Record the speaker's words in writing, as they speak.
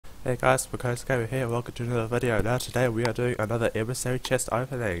Hey guys, Gamer here, welcome to another video. Now today we are doing another emissary chest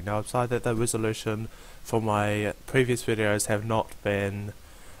opening. Now I'm sorry that the resolution for my previous videos have not been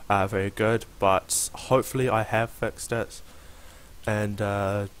very good, but hopefully I have fixed it. And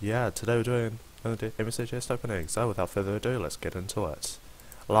yeah, today we're doing another emissary chest opening. So without further ado, let's get into it.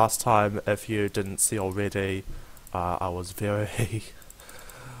 Last time, if you didn't see already, I was very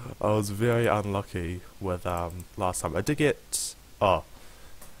I was very unlucky with last time. I did get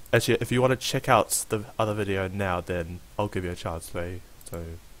Actually, if you want to check out the other video now, then I'll give you a chance.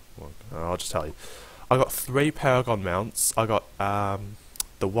 I'll just tell you. I got 3 Paragon mounts. I got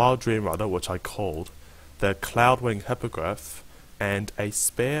the Wild Dream Runner, which I called, the Cloudwing Hippogriff, and a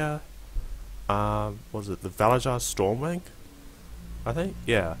spare, what was it, the Valajar Stormwing? I think?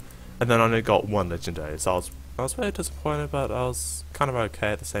 Yeah. And then I only got 1 legendary, so I was very disappointed, but I was kind of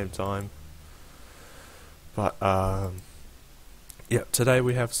okay at the same time. But, yeah, today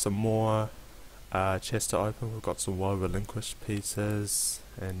we have some more chests to open. We've got some well relinquished pieces,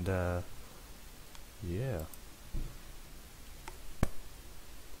 and yeah.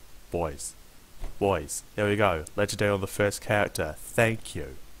 Boys, here we go. Legendary on the first character. Thank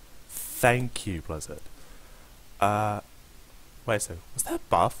you, Blizzard. Wait a second, was that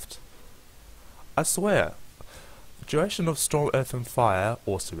buffed? I swear, the duration of Storm, Earth and Fire,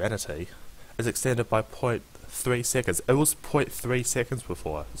 or Serenity, is extended by 0.3 seconds. It was 0.3 seconds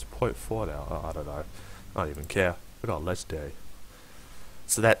before. It's 0.4 now. Oh, I don't know. I don't even care. I got a legendary.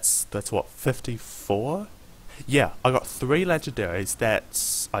 So that's what, 54? Yeah, I got 3 legendaries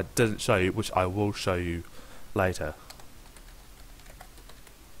that I didn't show you, which I will show you later.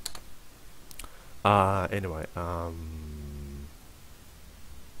 Anyway, oh,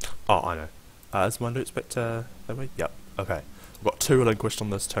 I know. Is my loot spectre? Yep, okay. I've got 2 relinquished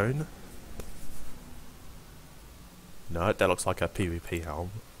on this turn. No, that looks like a PvP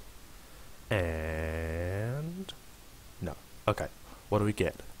helm. And no. Okay. What do we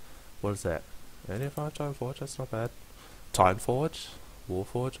get? What is that? 85 Time Forge, that's not bad. Time Forge?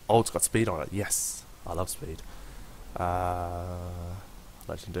 Warforge? Oh, it's got speed on it. Yes. I love speed.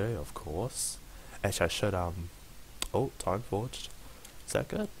 Legendary, of course. Actually I should oh, Time Forged. Is that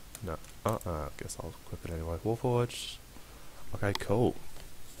good? No. I guess I'll equip it anyway. Warforged. Okay, cool.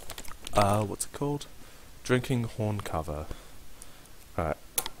 What's it called? Drinking Horn cover. Alright,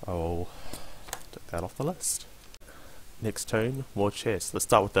 I'll take that off the list. Next turn, more chests. Let's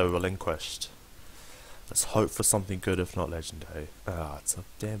start with the relinquished. Let's hope for something good, if not legendary. It's a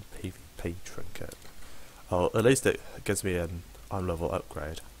damn PvP trinket. Oh, at least it gives me an unlevel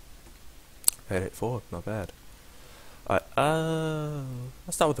upgrade. 884, not bad. Alright,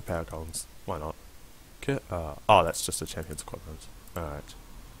 let's start with the Paragons. Why not? Oh, that's just a champion's equipment. Alright.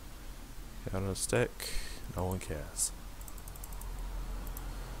 Get on a stick. No one cares.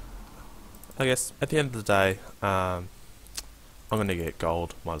 I guess at the end of the day, I'm gonna get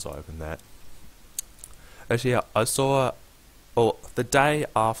gold. Might as well open that. Actually, yeah, I saw. Well, the day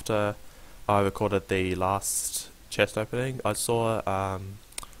after I recorded the last chest opening, I saw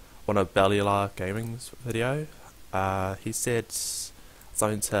one of Bellular Gaming's video. He said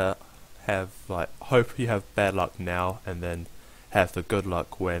something to have like, hope you have bad luck now, and then have the good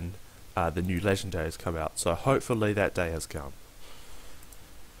luck when the new legendaries come out. So hopefully that day has come.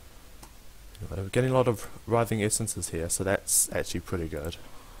 Anyway, we're getting a lot of writhing essences here, so that's actually pretty good.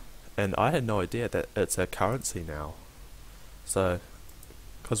 And I had no idea that it's a currency now. So,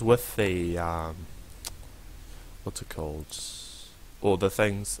 because with the what's it called? Or the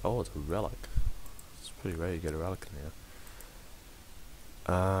things. Oh, it's a relic. It's pretty rare you get a relic in here.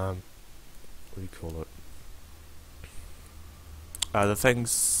 What do you call it? The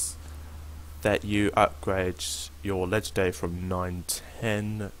things that you upgrade your legendary from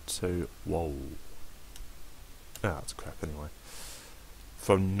 910 to, whoa, it's crap anyway,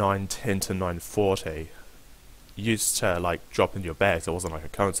 from 910 to 940 used to like drop in your bags. It wasn't like a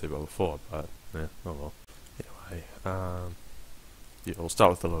currency before, but yeah, oh well. Anyway, yeah, we'll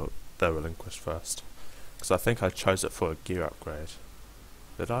start with the relinquished first, because I think I chose it for a gear upgrade.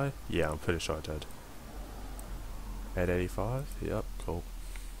 Did I? Yeah, I'm pretty sure I did. 885, yep, cool.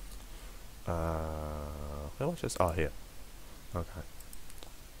 Where was this? Oh, here. Okay.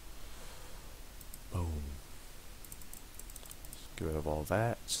 Boom. Let's get rid of all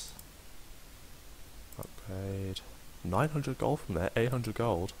that. Upgrade. 900 gold from that. 800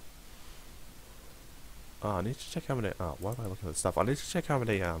 gold. Oh, I need to check how many. Oh, why am I looking at this stuff? I need to check how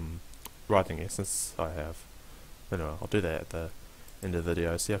many writing essence I have. Anyway, I'll do that at the end of the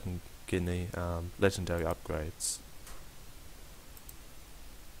video. See if I can get any legendary upgrades.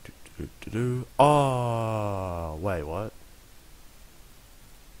 Oh, wait, what?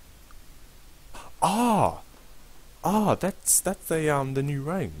 Oh! Oh, that's the new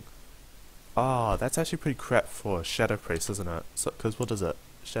ring. Oh, that's actually pretty crap for Shadow Priest, isn't it? So, cause what is it?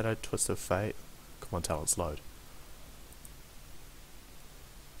 Shadow Twist of Fate? Come on, talents load.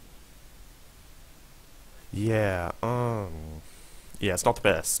 Yeah, yeah, it's not the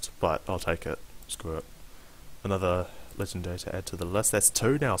best, but I'll take it. Screw it. Another legendary to add to the list. That's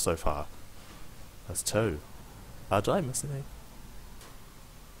 2 now so far. That's 2. Did I miss any?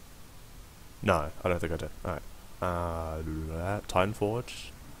 No, I don't think I did. Alright. Titan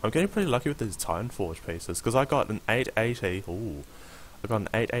Forge. I'm getting pretty lucky with these Titan Forge pieces, because I got an 880. Ooh. I got an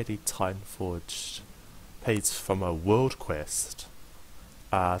 880 Titan Forge piece from a world quest.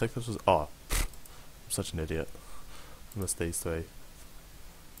 I think this was. Oh, I'm such an idiot. I missed these 3.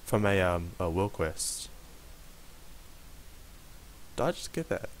 From a world quest. Did I just get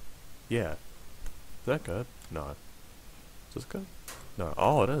that? Yeah. Is that good? No. Is this good? No.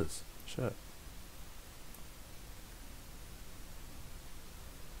 Oh, it is. Shit.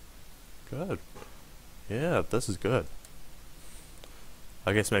 Good. Yeah, this is good.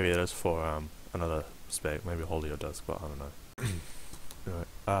 I guess maybe it is for another spec. Maybe Holio does, but I don't know.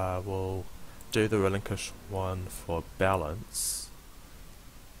 Alright. We'll do the relinquish one for balance.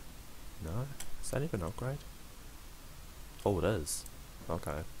 No? Is that even an upgrade? Oh, it is.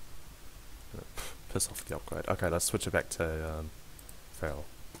 Okay. Piss off the upgrade. Okay, let's switch it back to Feral.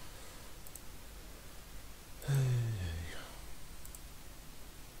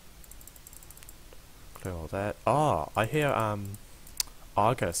 Clear all that. Oh, I hear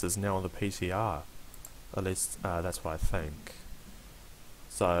Argus is now on the PTR. At least that's what I think.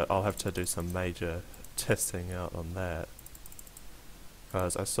 So I'll have to do some major testing out on that.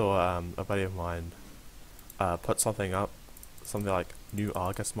 Because I saw a buddy of mine put something up, something like new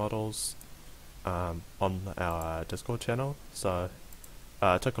Argus models on our Discord channel. So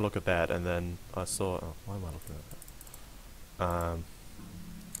I took a look at that, and then I saw. Oh, why am I looking at that?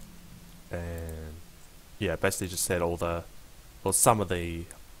 And yeah, basically just said some of the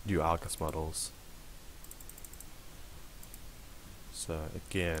new Argus models. So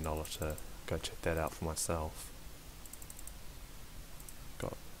again, I'll have to go check that out for myself.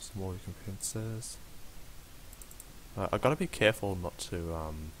 Got some more recompenses. I gotta be careful not to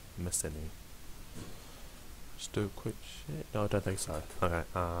miss any. Just do a quick shit. No, I don't think so. Okay,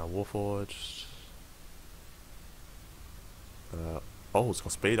 Warforged. Oh, it's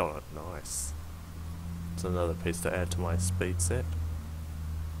got speed on it. Nice. It's another piece to add to my speed set.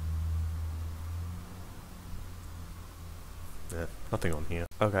 Yeah, nothing on here.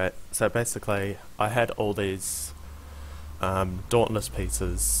 Okay, so basically, I had all these Dauntless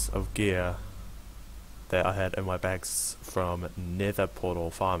pieces of gear that I had in my bags from Nether Portal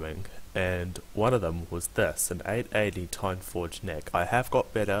farming, and one of them was this, an 880 Titan Forge neck. I have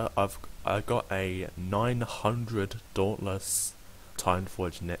got better. I got a 900 Dauntless Titan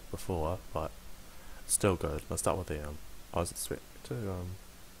Forge neck before, but still good. Let's start with the I was expecting to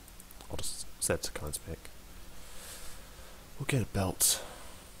I'll just set to current spec. We'll get a belt.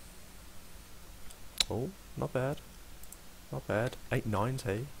 Oh, not bad. Not bad.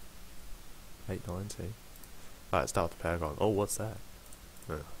 890. 890. Alright, start with the Paragon. Oh, what's that?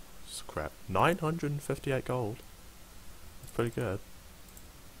 Oh, it's crap. 958 gold. That's pretty good.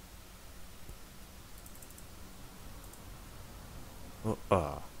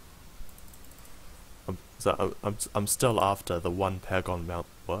 Oh, I'm still after the 1 Paragon mount.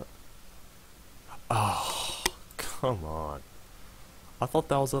 What? Oh, come on. I thought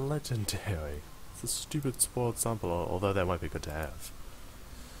that was a legendary. It's a stupid spoiled sample, although that might be good to have.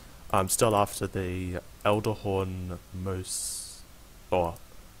 I'm still after the Elderhorn Moose, or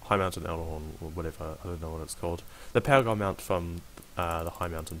High Mountain Elderhorn, or whatever, I don't know what it's called. The Paragon mount from the High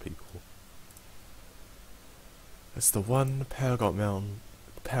Mountain people. It's the 1 Paragon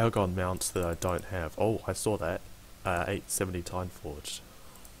mount that I don't have. Oh, I saw that. 870 Titan Forged.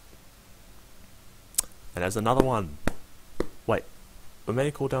 And there's another one. Wait.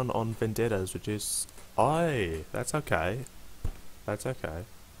 Remaining cooldown on Vendetta is reduced. Aye, that's okay. That's okay.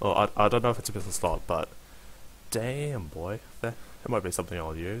 Well, I don't know if it's a business slot, but damn, boy, that might be something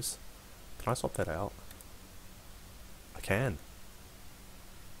I'll use. Can I swap that out? I can.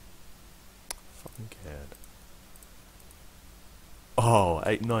 Fucking can. Oh,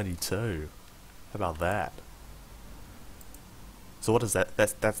 892. How about that? So what is that?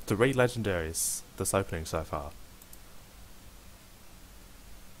 That's 3 legendaries this opening so far.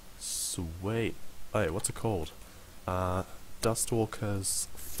 Sweet. Oh, what's it called? Dustwalker's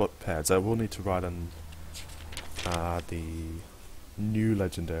foot pads. I will need to write in the new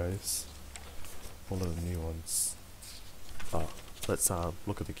legendaries. All of the new ones. Oh, let's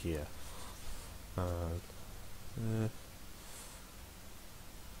look at the gear. Uh,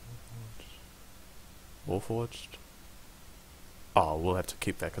 Warforged. Oh, we'll have to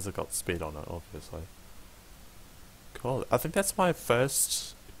keep that because it got speed on it, obviously. Cool. I think that's my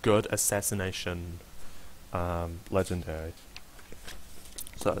first good assassination legendary.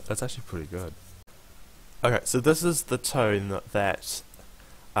 So that's actually pretty good. Okay, so this is the tone that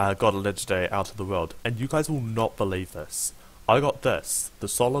got a legendary out of the world, and you guys will not believe this. I got this, the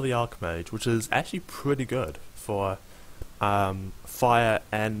Soul of the Archmage, which is actually pretty good for fire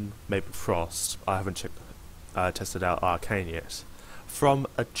and maybe frost. I haven't tested out arcane yet. From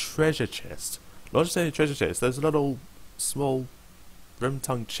a treasure chest. Not just any treasure chest, there's little small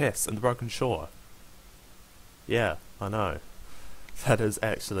rim-tongued chests in the Broken Shore. Yeah, I know. That is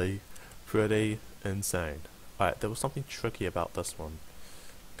actually pretty insane. Alright, there was something tricky about this one.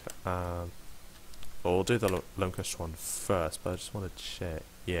 Okay, well, we'll do the Linkish one first, but I just want to check.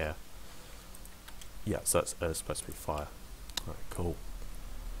 Yeah. Yeah, so it's supposed to be fire. Alright, cool.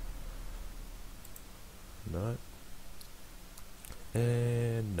 No.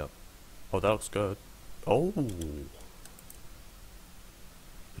 And no. Oh, that looks good. Oh!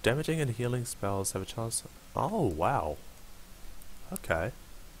 Damaging and healing spells have a chance. Oh, wow. Okay.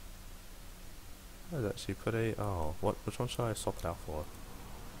 That's actually pretty. Oh, which one should I swap it out for?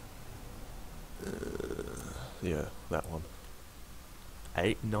 Yeah, that one.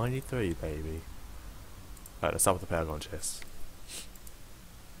 893, baby. Alright, let's start with the Paragon chest.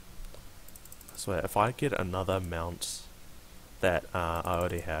 I swear, if I get another mount that I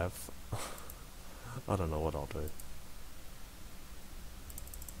already have, I don't know what I'll do.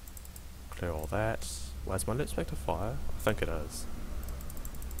 Clear all that. Why is my Lit Spectre fire? I think it is.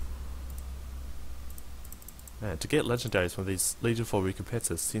 Man, to get legendaries from these Legion 4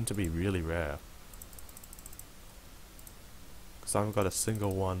 recompetitors seem to be really rare. Because I haven't got a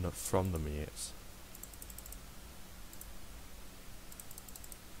single one from them yet.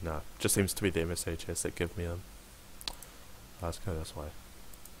 No, just seems to be the emissary chests that give me them. Let's go this way.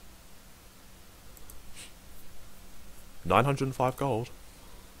 905 gold.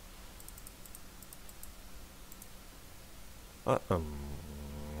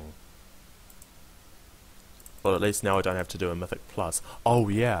 Well, at least now I don't have to do a Mythic Plus. Oh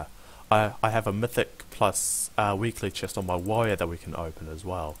yeah, I have a Mythic Plus weekly chest on my warrior that we can open as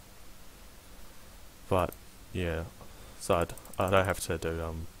well. But yeah, so I don't have to do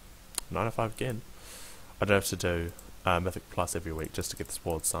 905 again. I don't have to do Mythic Plus every week just to get the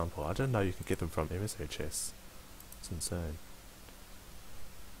spoiled sample. I didn't know you can get them from emissary chests. It's insane.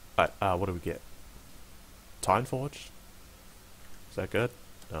 Alright, what do we get? Time Forge? Is that good?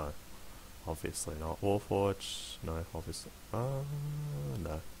 No. Obviously not. Warforge? No, obviously. No.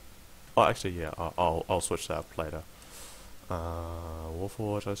 Oh, actually, yeah, I'll switch that up later.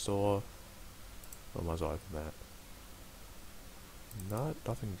 Warforge I saw. I might as well open that. No,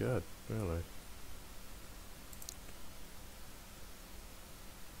 nothing good, really.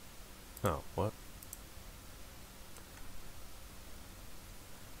 Oh, what?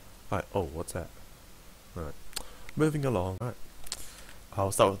 Right, oh, what's that? Right. Moving along. Right.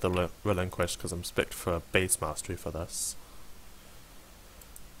 I'll start with the Relinquish because I'm spec'd for base mastery for this.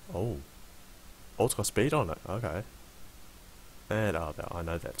 Oh. Oh, it's got speed on it. Okay. And, oh, I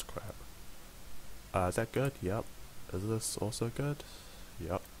know that's crap. Is that good? Yep. Is this also good?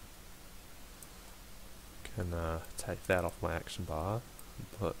 Yep. Can take that off my action bar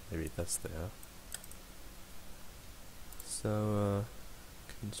and put maybe this there. So,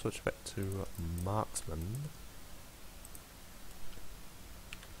 can switch back to Marksman.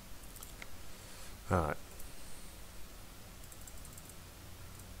 Alright.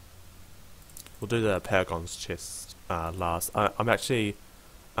 We'll do the Paragon's chest last. I'm actually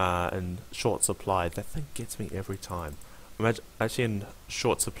in short supply. That thing gets me every time. I'm actually in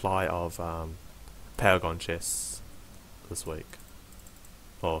short supply of Paragon chests this week.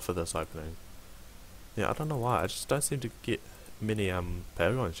 Or for this opening. Yeah, I don't know why. I just don't seem to get many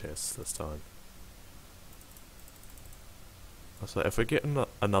Paragon chests this time. So if we get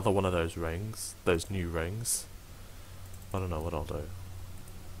another one of those rings, those new rings, I don't know what I'll do.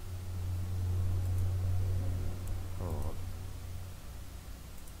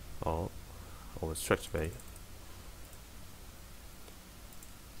 Oh, almost tricked me.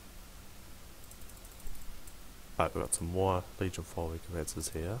 Right, we've got some more Legion 4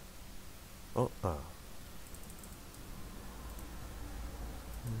 recompensers here. Oh, ah.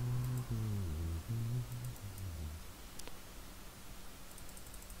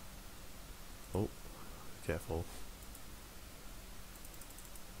 Oh, careful.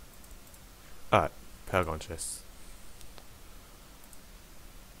 Alright, Paragon chests.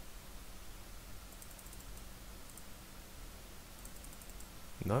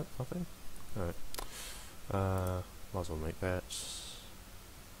 No, nothing? Alright. Might as well make that.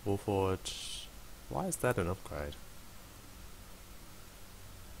 Warforge. Why is that an upgrade?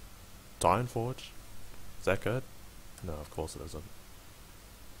 Diamond Forge? Is that good? No, of course it isn't.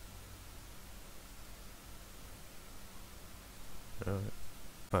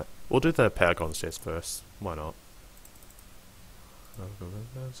 Alright, we'll do the Paragon's chest first. Why not?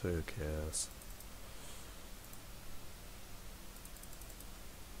 Who cares?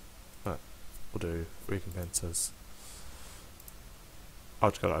 Alright, we'll do recompenses.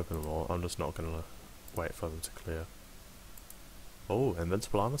 I've just gotta open them all. I'm just not gonna wait for them to clear. Oh,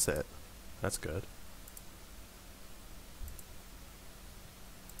 invincible armor set. That's good.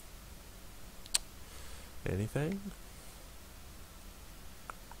 Anything?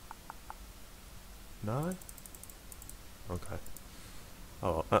 No? Okay.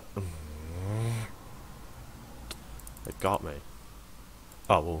 Oh, it got me.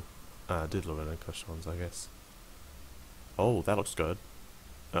 Oh, well, did look at the questions, I guess. Oh, that looks good.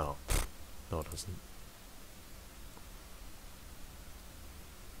 Oh, no it doesn't.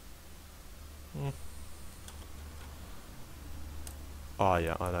 Oh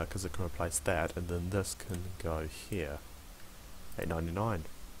yeah, I know, because it can replace that, and then this can go here. 899.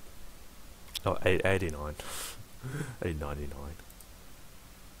 Oh, 889. 899.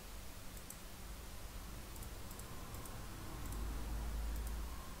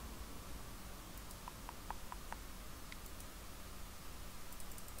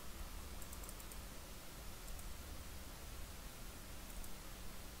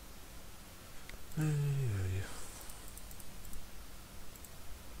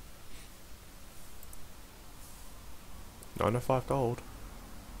 $905 gold.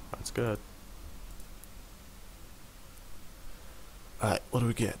 That's good. Alright, what do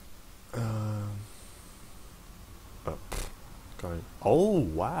we get? Going. Oh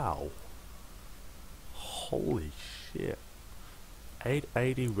wow! Holy shit!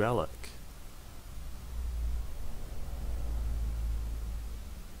 880 relic.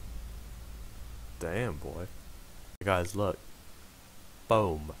 Damn boy. Guys, look.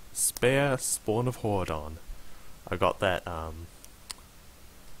 Boom. Spare Spawn of Hordon. I got that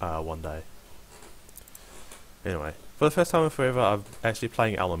one day. Anyway, for the first time in forever, I'm actually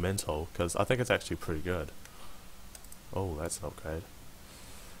playing Elemental because I think it's actually pretty good. Oh, that's an upgrade.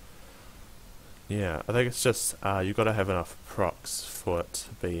 Yeah, I think it's just you got to have enough procs for it to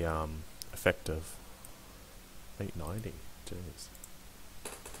be effective. 890. Jeez.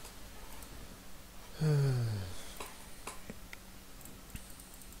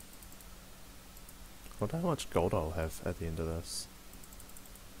 I wonder how much gold I'll have at the end of this.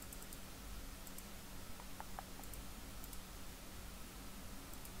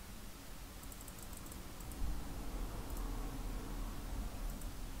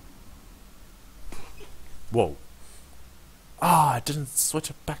 Whoa. Ah, I didn't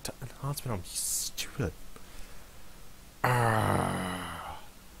switch it back to enhancement. I'm stupid.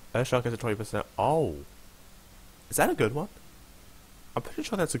 Air shock is at 20%. Oh. Is that a good one? I'm pretty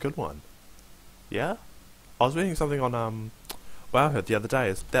sure that's a good one. Yeah? I was reading something on Wowhead the other day,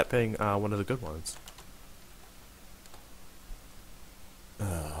 is that being one of the good ones.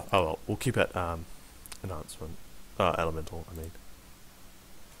 Oh well, we'll keep it enhancement. Elemental, I mean.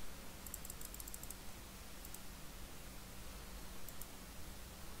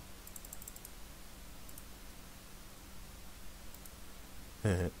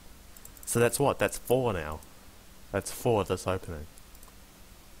 So that's what? That's 4 now. That's 4 this opening.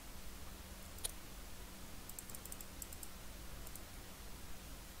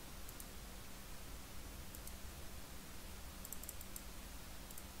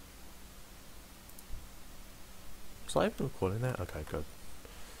 Was I even recording that? Okay, good.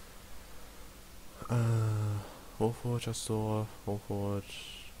 Warforge I saw.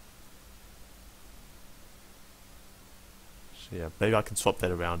 Warforge. Yeah, maybe I can swap that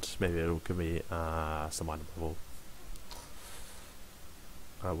around. Maybe it'll give me some item level.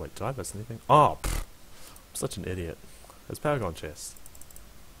 Wait, did I miss anything? Oh, I'm such an idiot. It's Paragon chest.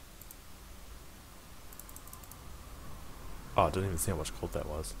 Oh, I didn't even see how much gold that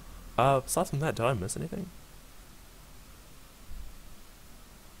was. Aside from that, did I miss anything?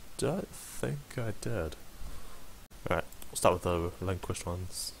 Don't think I did. Alright, we'll start with the relinquished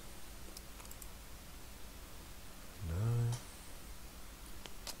ones. No.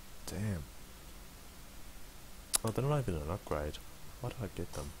 Damn. Oh, they're not even an upgrade. Why did I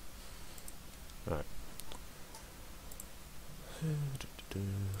get them? Alright.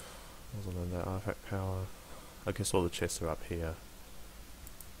 Wasn't on that artifact power. I guess all the chests are up here.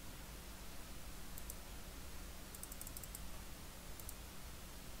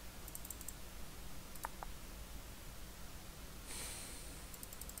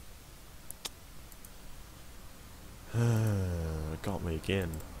 got me again.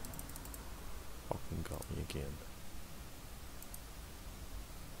 Fucking got me again.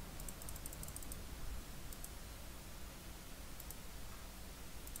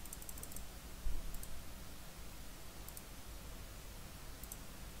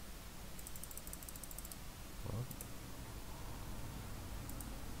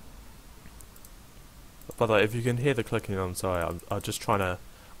 By the way, if you can hear the clicking, I'm sorry. I'm just trying to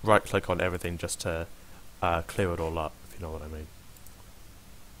right click on everything just to clear it all up, if you know what I mean.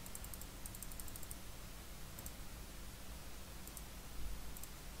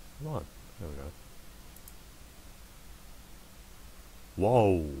 Come on. There we go.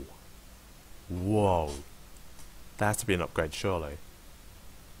 Whoa. Whoa. That has to be an upgrade, surely.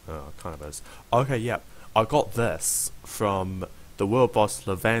 Oh, it kind of is. Okay, yeah. I got this from the world boss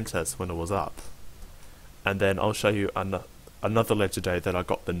Levantis when it was up. And then I'll show you another legendary that I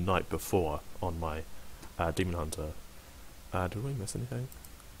got the night before on my Demon Hunter. Did we miss anything?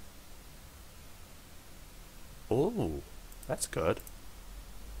 Oh, that's good.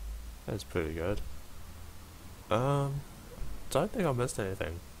 That's pretty good. Don't think I missed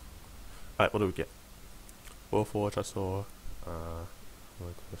anything. Alright, what do we get? Warforged, I saw.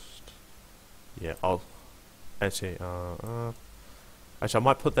 Yeah, I'll actually. Actually, I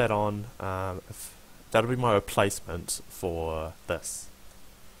might put that on. That'll be my replacement for this.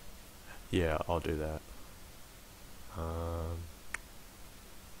 Yeah, I'll do that.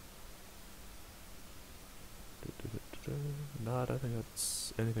 No, I don't think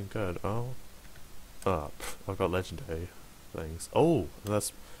that's anything good. Oh, I've got legendary things. Oh,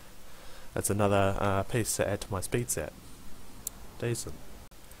 that's another piece to add to my speed set. Decent.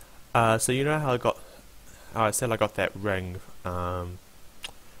 So you know how I said I got that ring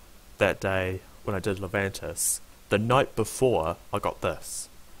that day when I did Levantis. The night before I got this.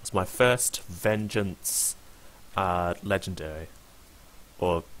 It's my first Vengeance legendary,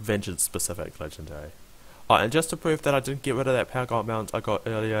 or Vengeance specific legendary. Oh, and just to prove that I didn't get rid of that power god mount I got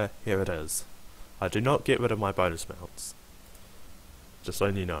earlier, here it is. I do not get rid of my bonus mounts. Just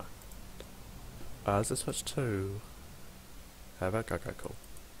letting you know. Is this switch to Havoc? Okay, cool.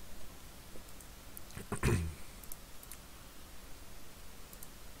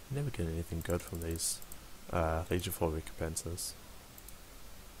 Never get anything good from these Legion 4 recompenses.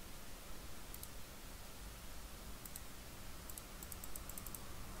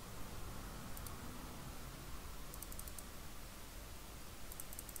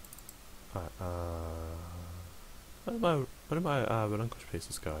 Where did my relinquished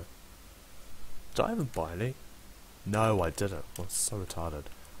pieces go? Did I even buy any? No, I didn't. I was so retarded.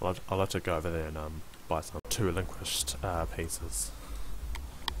 I'll have to go over there and buy some 2 relinquished pieces.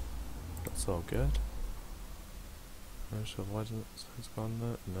 That's all good. No sure why it's gone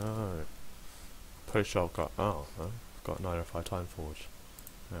there? No. Pretty sure I've got I've got 905 Time Forge.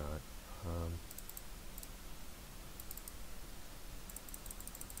 Alright.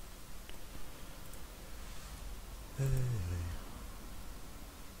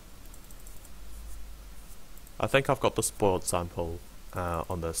 I think I've got the spoiled sample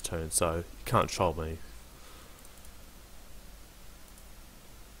on this tune, so you can't troll me.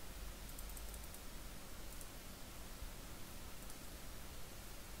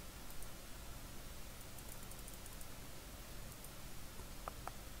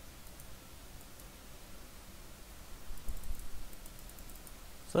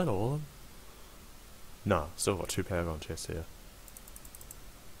 Is that all of them? No, still got 2 Paragon chests here.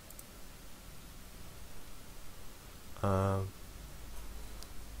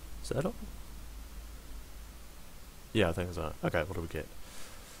 Is that all? Yeah, I think so. Okay, what do we get?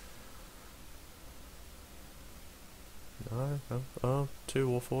 No, 2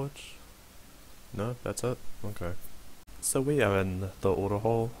 Warforged. No, that's it? Okay. So we are in the order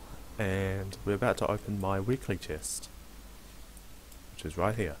hall, and we're about to open my weekly chest. Which is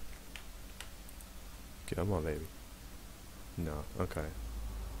right here. Come on, baby. No, okay.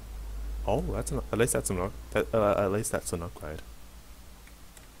 Oh, at least that's an upgrade.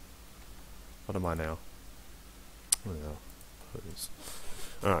 What am I now? Oh no, please.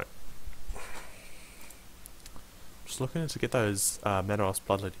 Alright. Just looking to get those Manaros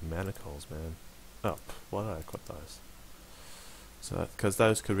Bloodleading Manacles, man. Oh, why did I equip those? So, because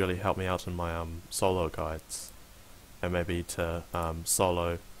those could really help me out in my solo guides, and maybe to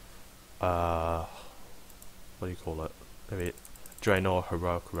solo. What do you call it? Maybe Draenor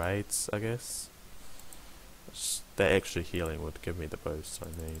heroic raids, I guess. That extra healing would give me the boost I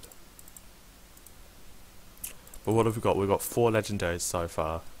need. But what have we got? We've got 4 legendaries so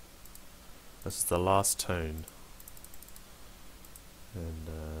far. This is the last tune. And,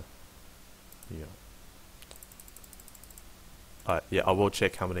 yeah. Yeah, I will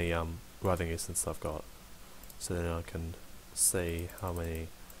check how many writing essence I've got, so then I can see how many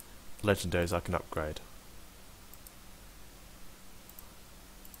legendaries I can upgrade.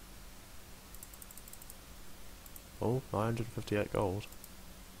 Oh, 958 gold.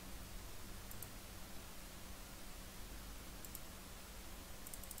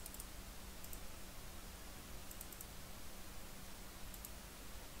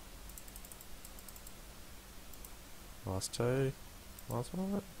 Last two. Last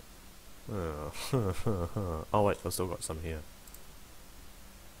one. Oh. Oh wait, I've still got some here.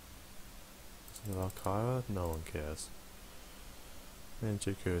 Valkyra? No one cares. And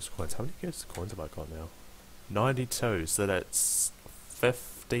 2 curious coins. How many curious coins have I got now? 92, so that's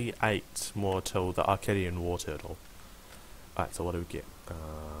 58 more till the Arcadian War Turtle. Alright, so what do we get?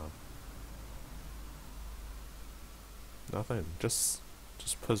 Nothing. Just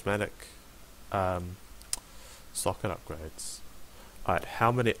prismatic socket upgrades. Alright,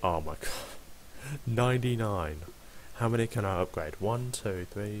 how many? Oh my god. 99. How many can I upgrade? 1, 2,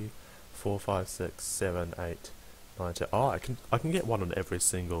 3, 4, 5, 6, 7, 8, 9, 10. Oh, I can get one on every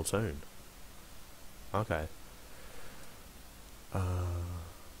single tune. Okay.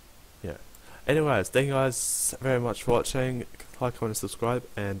 Yeah. Anyways, thank you guys very much for watching. Like, comment, and subscribe,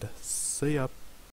 and see ya.